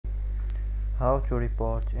How to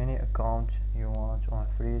report any account you want on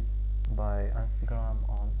Freeze by Instagram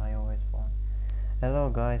on iOS phone.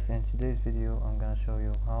 Hello guys, in today's video I'm gonna show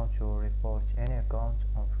you how to report any account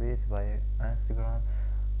on Freeze by Instagram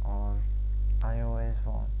on iOS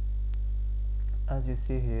phone. As you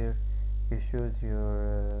see here, you choose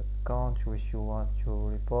your account which you want to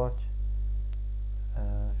report.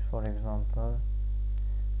 For example,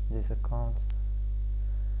 this account.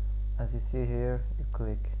 As you see here, you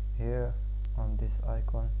click here on this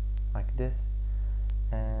icon like this,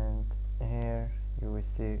 and here you will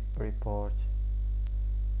see report.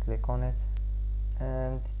 Click on it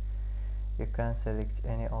and you can select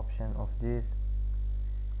any option of these,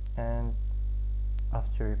 and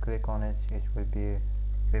after you click on it, it will be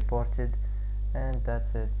reported. And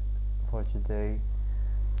that's it for today.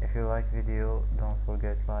 If you like video, don't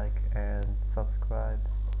forget like and subscribe,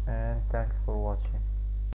 and thanks for watching.